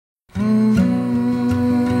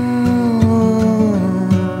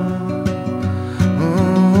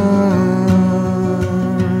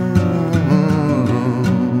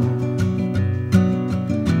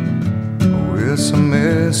It's a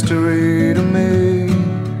mystery to me.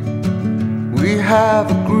 We have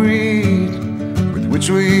agreed with which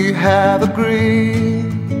we have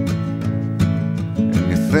agreed, and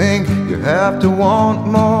you think you have to want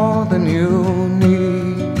more than you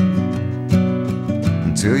need.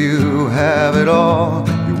 Until you have it all,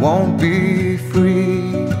 you won't be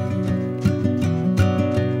free.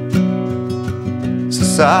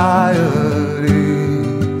 Society,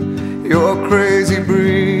 you're a crazy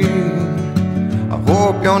breed. I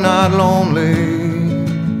hope you're not lonely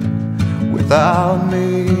without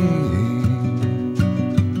me.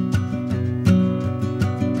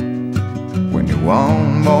 When you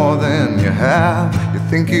want more than you have, you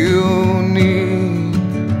think you need.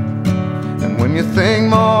 And when you think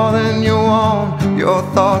more than you want, your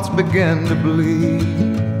thoughts begin to bleed.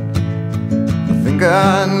 I think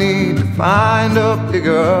I need to find a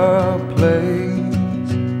bigger place,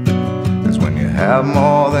 'cause when you have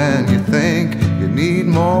more than you think, you need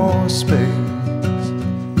more space.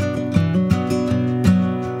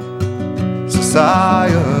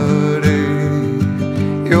 Society,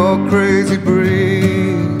 you're a crazy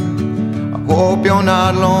breed. I hope you're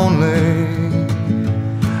not lonely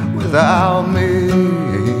without me.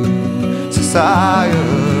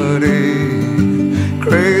 Society,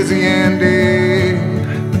 crazy indeed.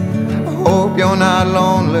 I hope you're not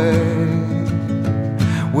lonely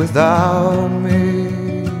without me.